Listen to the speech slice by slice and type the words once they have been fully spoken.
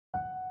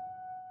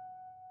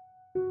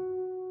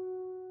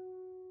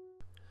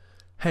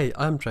Hey,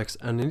 I'm Trecz,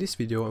 and in this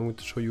video I'm going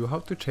to show you how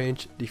to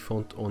change the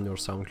font on your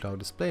SoundCloud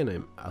display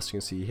name, as you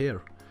can see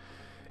here.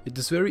 It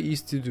is very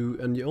easy to do,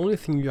 and the only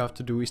thing you have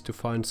to do is to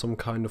find some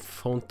kind of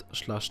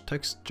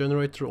font/text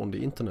generator on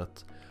the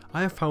internet.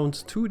 I have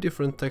found two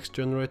different text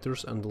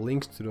generators and the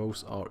links to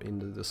those are in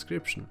the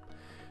description.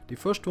 The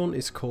first one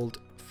is called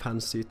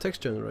Fancy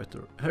Text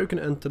Generator. Here you can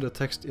enter the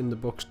text in the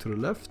box to the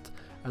left,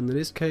 and in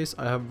this case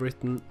I have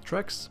written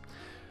Trecz.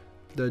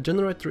 The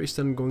generator is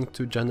then going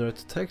to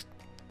generate text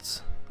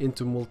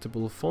into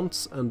multiple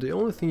fonts, and the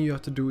only thing you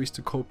have to do is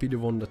to copy the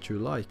one that you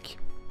like.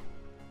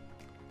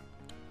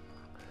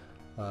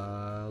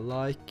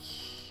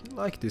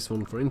 Like this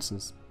one for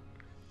instance.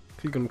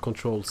 Click on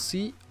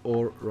CTRL+C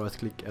or right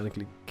click and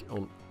click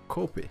on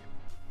copy.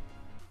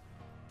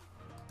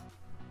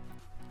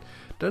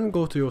 Then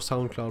go to your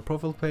SoundCloud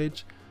profile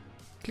page,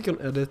 click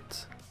on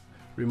edit,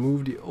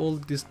 remove the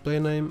old display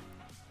name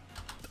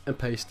and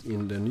paste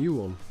in the new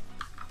one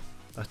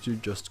that you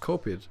just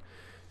copied.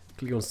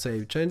 Click on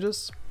save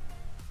changes,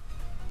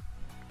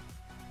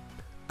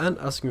 and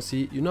as you can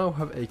see you now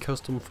have a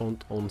custom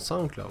font on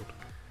SoundCloud.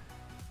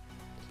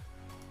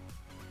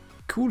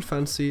 Cool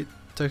Fancy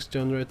Text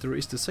Generator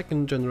is the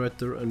second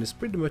generator and is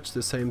pretty much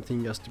the same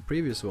thing as the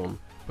previous one,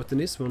 but in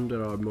this one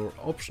there are more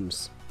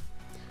options.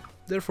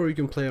 Therefore you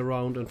can play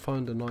around and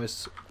find the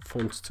nice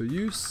fonts to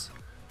use,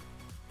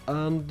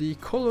 and the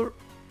color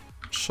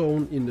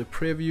shown in the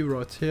preview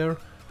right here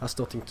has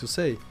nothing to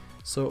say.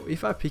 So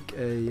if I pick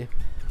a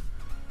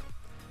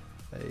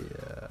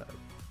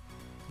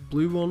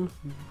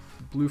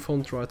blue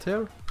font right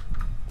here,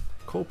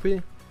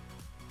 copy,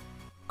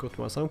 go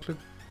to my SoundCloud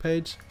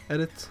page,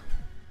 edit,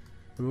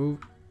 remove,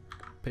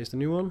 paste a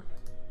new one,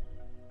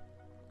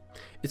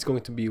 it's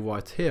going to be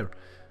white here.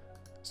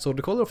 So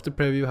the color of the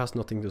preview has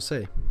nothing to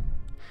say.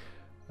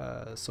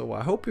 So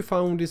I hope you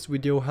found this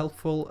video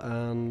helpful,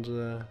 and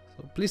so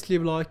please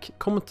leave a like,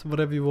 comment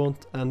whatever you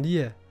want, and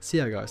yeah, see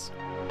ya guys.